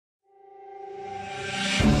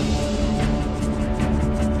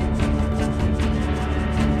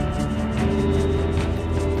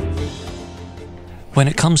When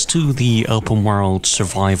it comes to the open world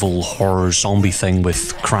survival horror zombie thing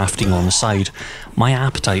with crafting on the side, my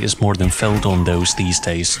appetite is more than filled on those these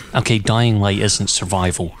days. Okay, Dying Light isn't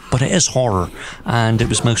survival, but it is horror, and it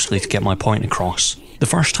was mostly to get my point across. The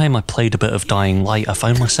first time I played a bit of Dying Light, I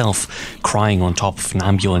found myself crying on top of an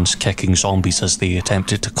ambulance kicking zombies as they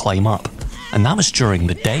attempted to climb up. And that was during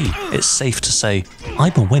the day. It's safe to say,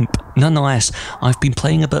 I'm a wimp. Nonetheless, I've been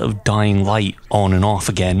playing a bit of Dying Light on and off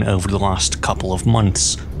again over the last couple of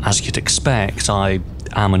months. As you'd expect, I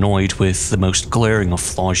am annoyed with the most glaring of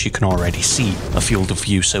flaws you can already see. A field of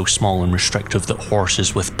view so small and restrictive that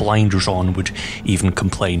horses with blinders on would even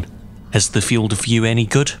complain. Is the field of view any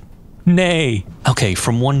good? Nay! Okay,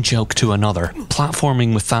 from one joke to another,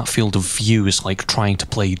 platforming with that field of view is like trying to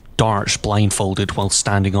play darts blindfolded while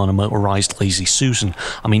standing on a motorised Lazy Susan.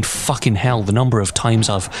 I mean, fucking hell, the number of times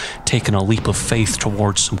I've taken a leap of faith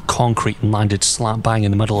towards some concrete and landed slap bang in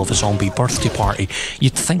the middle of a zombie birthday party.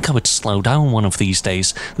 You'd think I would slow down one of these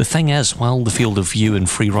days. The thing is, while the field of view and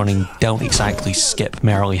free running don't exactly skip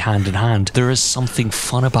merrily hand in hand, there is something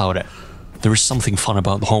fun about it. There is something fun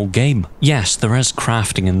about the whole game. Yes, there is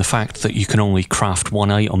crafting, and the fact that you can only craft one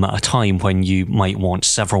item at a time when you might want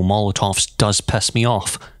several Molotovs does piss me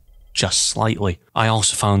off. Just slightly. I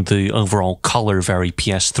also found the overall colour very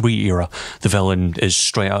PS3 era. The villain is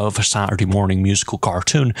straight out of a Saturday morning musical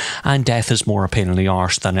cartoon, and death is more a pain in the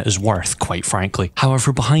arse than it is worth, quite frankly.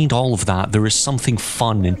 However, behind all of that, there is something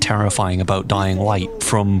fun and terrifying about Dying Light,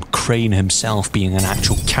 from Crane himself being an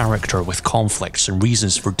actual character with conflicts and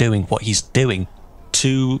reasons for doing what he's doing,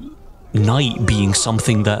 to night being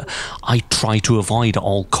something that I try to avoid at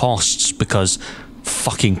all costs because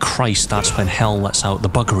fucking Christ, that's when hell lets out the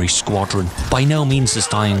buggery squadron. By no means is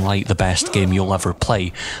Dying Light the best game you'll ever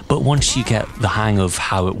play, but once you get the hang of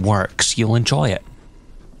how it works, you'll enjoy it.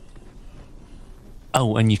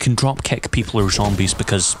 Oh, and you can drop kick people or zombies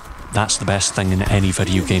because that's the best thing in any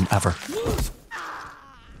video game ever.